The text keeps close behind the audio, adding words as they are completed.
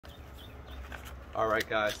Alright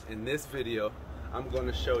guys, in this video I'm going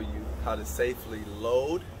to show you how to safely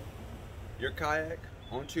load your kayak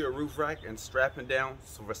onto your roof rack and strap it down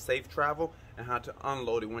for safe travel, and how to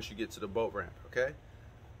unload it once you get to the boat ramp, okay?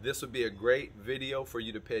 This would be a great video for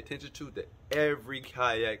you to pay attention to, that every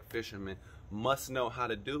kayak fisherman must know how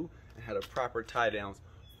to do and how to proper tie downs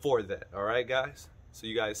for that. Alright guys, so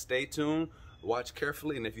you guys stay tuned, watch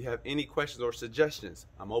carefully, and if you have any questions or suggestions,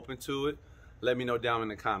 I'm open to it. Let me know down in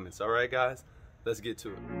the comments. Alright guys, let's get to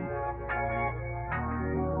it.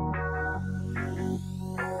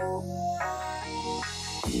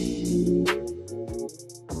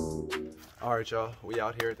 Alright y'all, we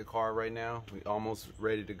out here at the car right now. We almost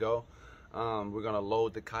ready to go. We're gonna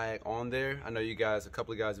load the kayak on there. I know you guys, a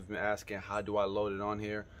couple of guys have been asking, how do I load it on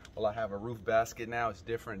here? Well, I have a roof basket now. It's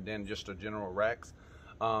different than just the general racks.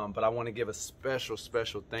 But I want to give a special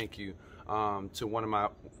thank you to one of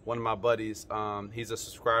my buddies. He's a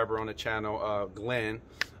subscriber on the channel, Glenn.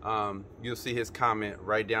 You'll see his comment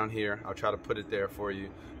right down here. I'll try to put it there for you.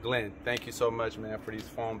 Glenn, thank you so much, man, for these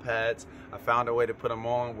foam pads. I found a way to put them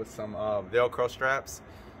on with some Velcro straps,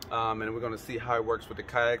 and we're going to see how it works with the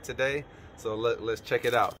kayak today. So let's check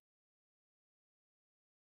it out.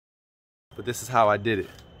 But this is how I did it.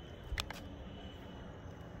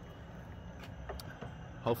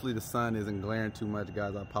 Hopefully the sun isn't glaring too much,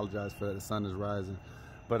 guys. I apologize for that. The sun is rising.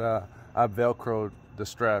 But I Velcroed the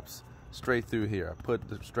straps straight through here. I put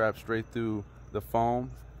the straps straight through the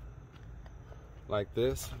foam like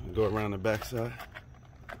this. Go around the backside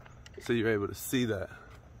so you're able to see that.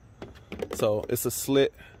 So it's a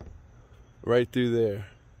slit right through there.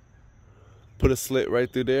 Put a slit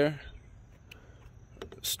right through there.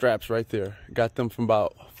 Straps right there. Got them from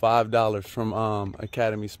about $5 from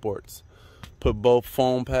Academy Sports. Put both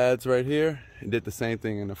foam pads right here and did the same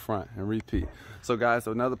thing in the front and repeat. So guys,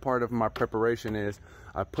 another part of my preparation is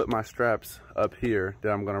I put my straps up here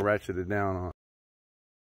that I'm gonna ratchet it down on.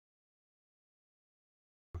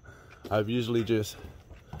 I've usually just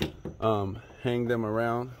hang them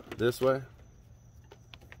around this way,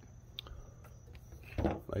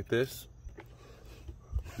 like this.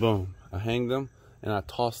 Boom, I hang them and I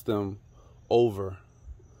toss them over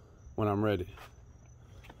when I'm ready.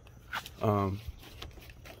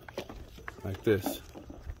 Like this.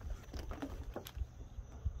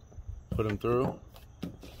 Put them through,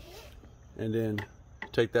 and then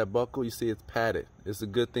take that buckle. You see it's padded. It's a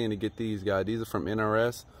good thing to get these, guys. These are from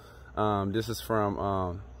NRS. This is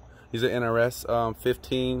from these are NRS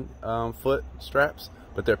 15 foot straps,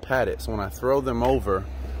 but they're padded, so when I throw them over,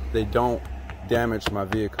 they don't damage my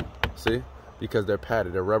vehicle. See, because they're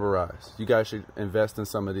padded, they're rubberized. You guys should invest in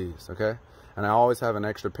some of these, okay? And I always have an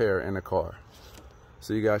extra pair in the car,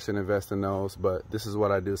 so you guys should invest in those. But this is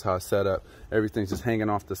what I do, is how I set up. Everything's just hanging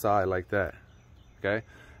off the side like that, okay?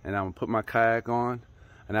 And I'm gonna put my kayak on,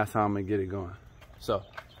 and that's how I'm gonna get it going. So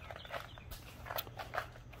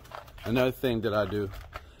another thing that I do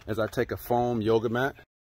is I take a foam yoga mat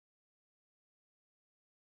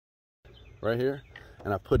right here,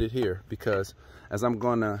 and I put it here, because as I'm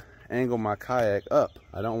gonna angle my kayak up,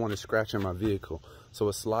 I don't want to scratch in my vehicle. So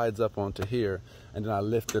it slides up onto here, and then I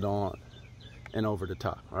lift it on and over the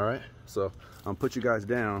top. All right, so I'm put you guys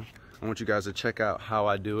down. I want you guys to check out how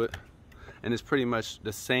I do it, and it's pretty much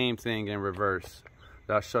the same thing in reverse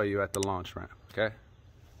that I'll show you at the launch ramp. Okay,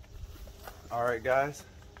 all right guys,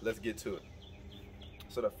 let's get to it.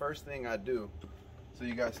 So the first thing I do, so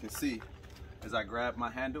you guys can see, is I grab my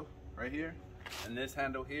handle right here, and this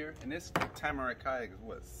handle here, and this Tamarack kayak is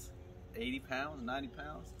what, 80 pounds, 90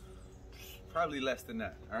 pounds? Probably less than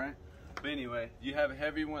that, all right? But anyway, you have a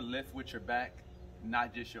heavy one, lift with your back,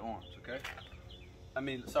 not just your arms, okay? I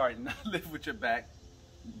mean, sorry, not lift with your back.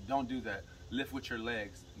 Don't do that. Lift with your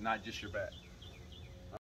legs, not just your back.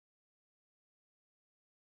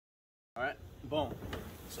 All right, boom.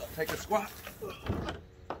 So take a squat.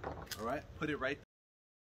 All right, put it right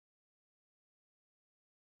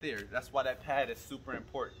there. That's why that pad is super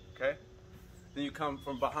important, okay? Then you come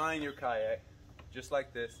from behind your kayak, just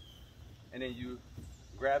like this, and then you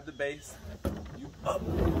grab the base, you up,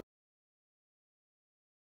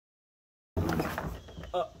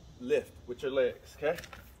 lift with your legs, okay?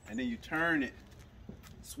 And then you turn it,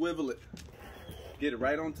 swivel it, get it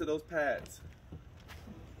right onto those pads.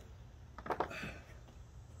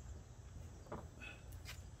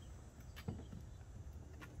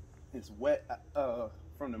 It's wet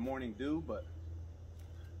from the morning dew, but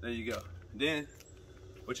there you go. Then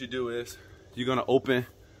what you do is you're gonna open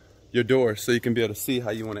your door so you can be able to see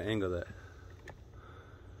how you want to angle that.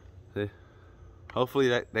 See? Hopefully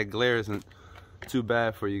that glare isn't too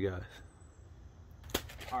bad for you guys.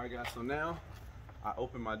 All right guys, so now I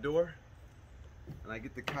open my door and I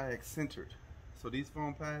get the kayak centered. So these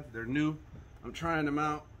foam pads, they're new. I'm trying them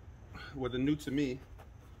out. Well, they're new to me.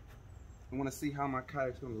 I want to see how my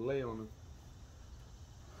kayak's going to lay on them.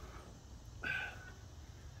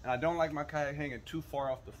 And I don't like my kayak hanging too far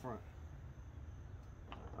off the front.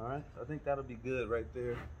 Alright, so I think that'll be good right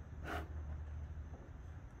there.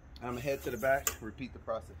 I'm going to head to the back, repeat the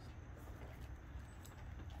process.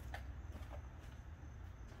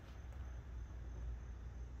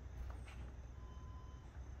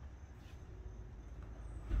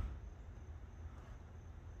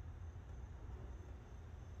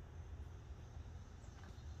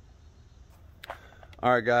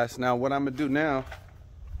 Alright guys, now what I'm going to do now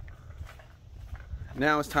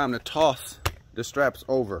it's time to toss the straps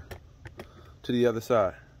over to the other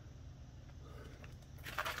side.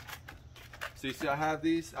 So you see I have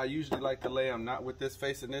these, I usually like to lay them not with this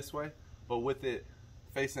facing this way, but with it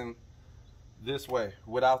facing this way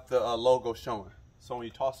without the logo showing. So when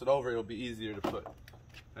you toss it over, it'll be easier to put.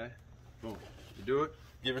 Okay, boom. You do it,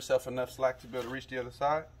 give yourself enough slack to be able to reach the other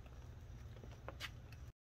side.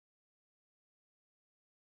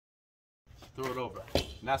 Throw it over.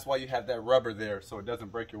 And that's why you have that rubber there, so it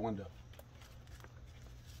doesn't break your window.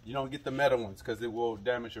 You don't get the metal ones because it will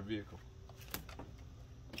damage your vehicle.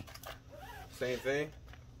 Same thing.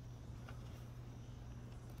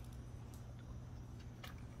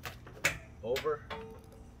 Over.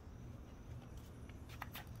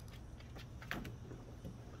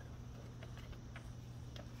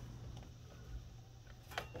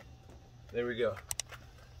 There we go.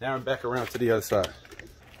 Now I'm back around to the other side.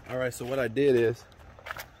 Alright, so what I did is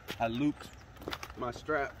I looped my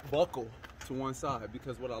strap buckle to one side,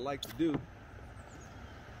 because what I like to do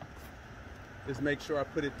is make sure I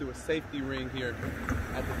put it through a safety ring here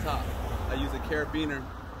at the top. I use a carabiner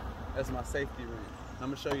as my safety ring. I'm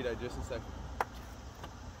going to show you that just in a second.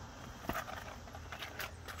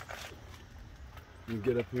 Let me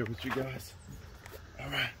get up here with you guys.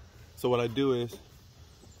 Alright, so what I do is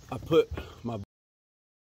I put my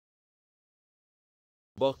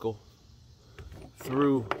buckle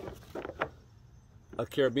through a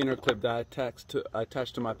carabiner clip that I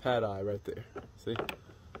attached to my pad eye right there. See?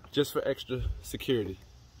 Just for extra security.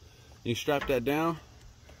 You strap that down.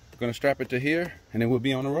 I'm gonna strap it to here, and then we'll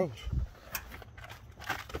be on the road.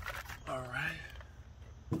 Alright.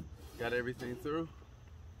 Got everything through.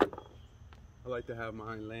 I like to have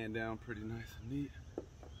mine laying down pretty nice and neat.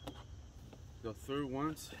 Go through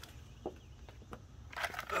once.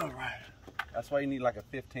 Alright. That's why you need like a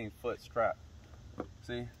 15-foot strap.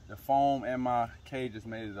 See, the foam and my cage has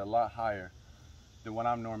made it a lot higher than what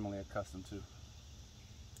I'm normally accustomed to.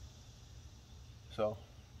 So,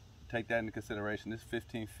 take that into consideration. This is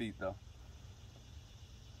 15 feet though.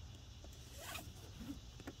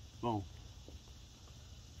 Boom.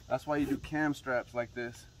 That's why you do cam straps like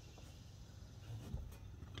this.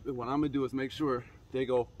 What I'm gonna do is make sure they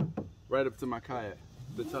go right up to my kayak,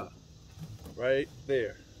 the top. Right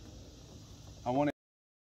there.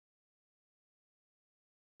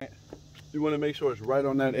 You want to make sure it's right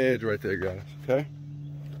on that edge right there, guys, okay?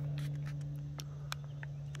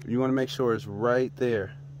 You want to make sure it's right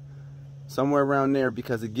there. Somewhere around there,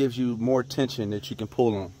 because it gives you more tension that you can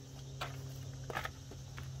pull on.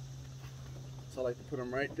 So I like to put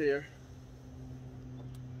them right there.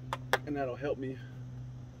 And that'll help me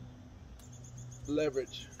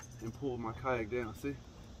leverage and pull my kayak down, see?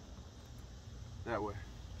 That way.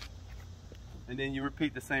 And then you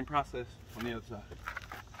repeat the same process on the other side.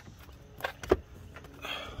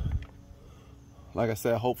 Like I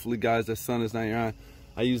said, hopefully guys, the sun is not in your eye.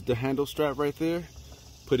 I used the handle strap right there,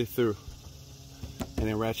 put it through, and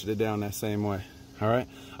then ratchet it down that same way. All right,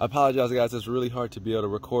 I apologize guys, it's really hard to be able to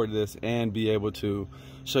record this and be able to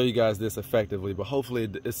show you guys this effectively, but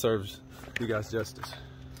hopefully it serves you guys justice.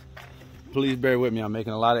 Please bear with me, I'm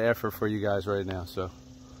making a lot of effort for you guys right now. So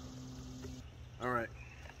all right,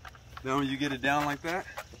 now when you get it down like that,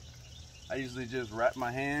 I usually just wrap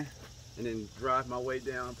my hand and then drive my way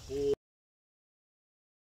down, pull it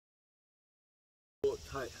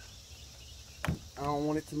tight. I don't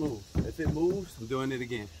want it to move. If it moves, I'm doing it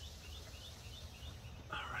again.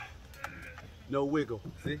 All right. No wiggle,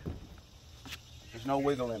 see? There's no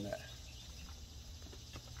wiggle in that.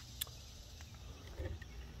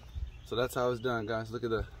 So that's how it's done, guys. Look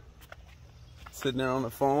at the, sitting there on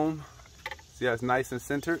the foam. See how it's nice and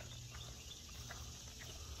centered?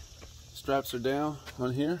 Straps are down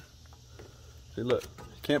on here. See, look,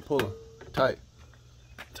 can't pull them. Tight,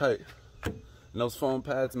 tight. And those foam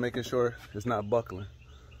pads, making sure it's not buckling.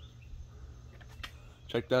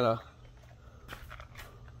 Check that out.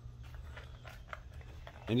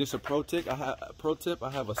 And just a pro tip, I have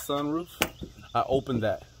a sunroof. I open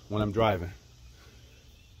that when I'm driving.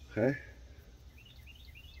 Okay.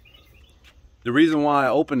 The reason why I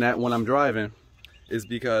open that when I'm driving is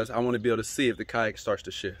because I want to be able to see if the kayak starts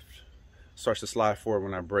to shift, starts to slide forward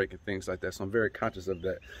when I brake and things like that. So I'm very conscious of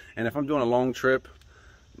that. And if I'm doing a long trip,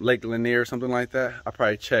 Lake Lanier or something like that, I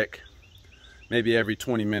probably check maybe every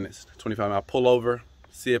 20 minutes, 25 minutes. I'll pull over,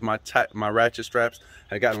 see if my ratchet straps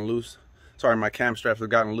had gotten loose. Sorry, my cam straps have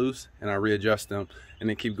gotten loose, and I readjust them and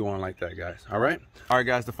then keep going like that, guys. All right,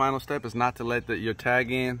 guys, the final step is not to let your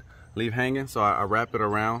tag in leave hanging. So I wrap it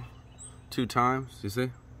around 2 times, you see,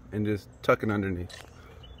 and just tuck it underneath,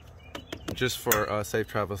 just for safe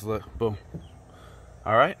travels. Look, boom.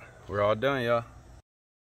 All right, we're all done, y'all.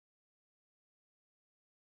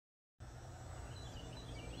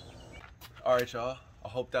 All right, y'all, I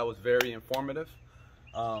hope that was very informative.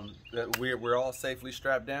 That we're all safely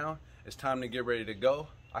strapped down. It's time to get ready to go.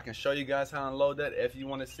 I can show you guys how to unload that if you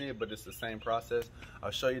want to see it, but it's the same process. I'll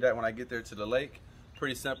show you that when I get there to the lake.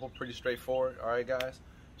 Pretty simple, pretty straightforward. All right, guys,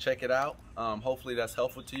 check it out. Hopefully that's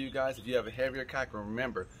helpful to you guys. If you have a heavier kayak,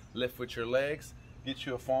 remember, lift with your legs. Get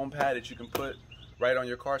you a foam pad that you can put right on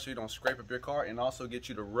your car so you don't scrape up your car, and also get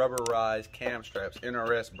you the rubberized cam straps,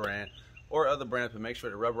 NRS brand or other brands, but make sure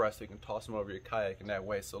to rubberize so you can toss them over your kayak in that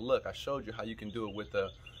way. So look, I showed you how you can do it with the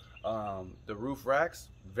roof racks.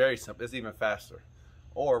 Very simple. It's even faster.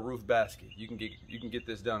 Or a roof basket. You can get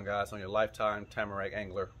this done, guys, on your Lifetime, Tamarack,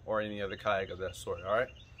 Angler, or any other kayak of that sort. All right.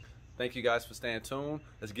 Thank you guys for staying tuned.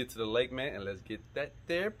 Let's get to the lake, man, and let's get that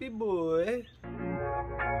therapy, boy.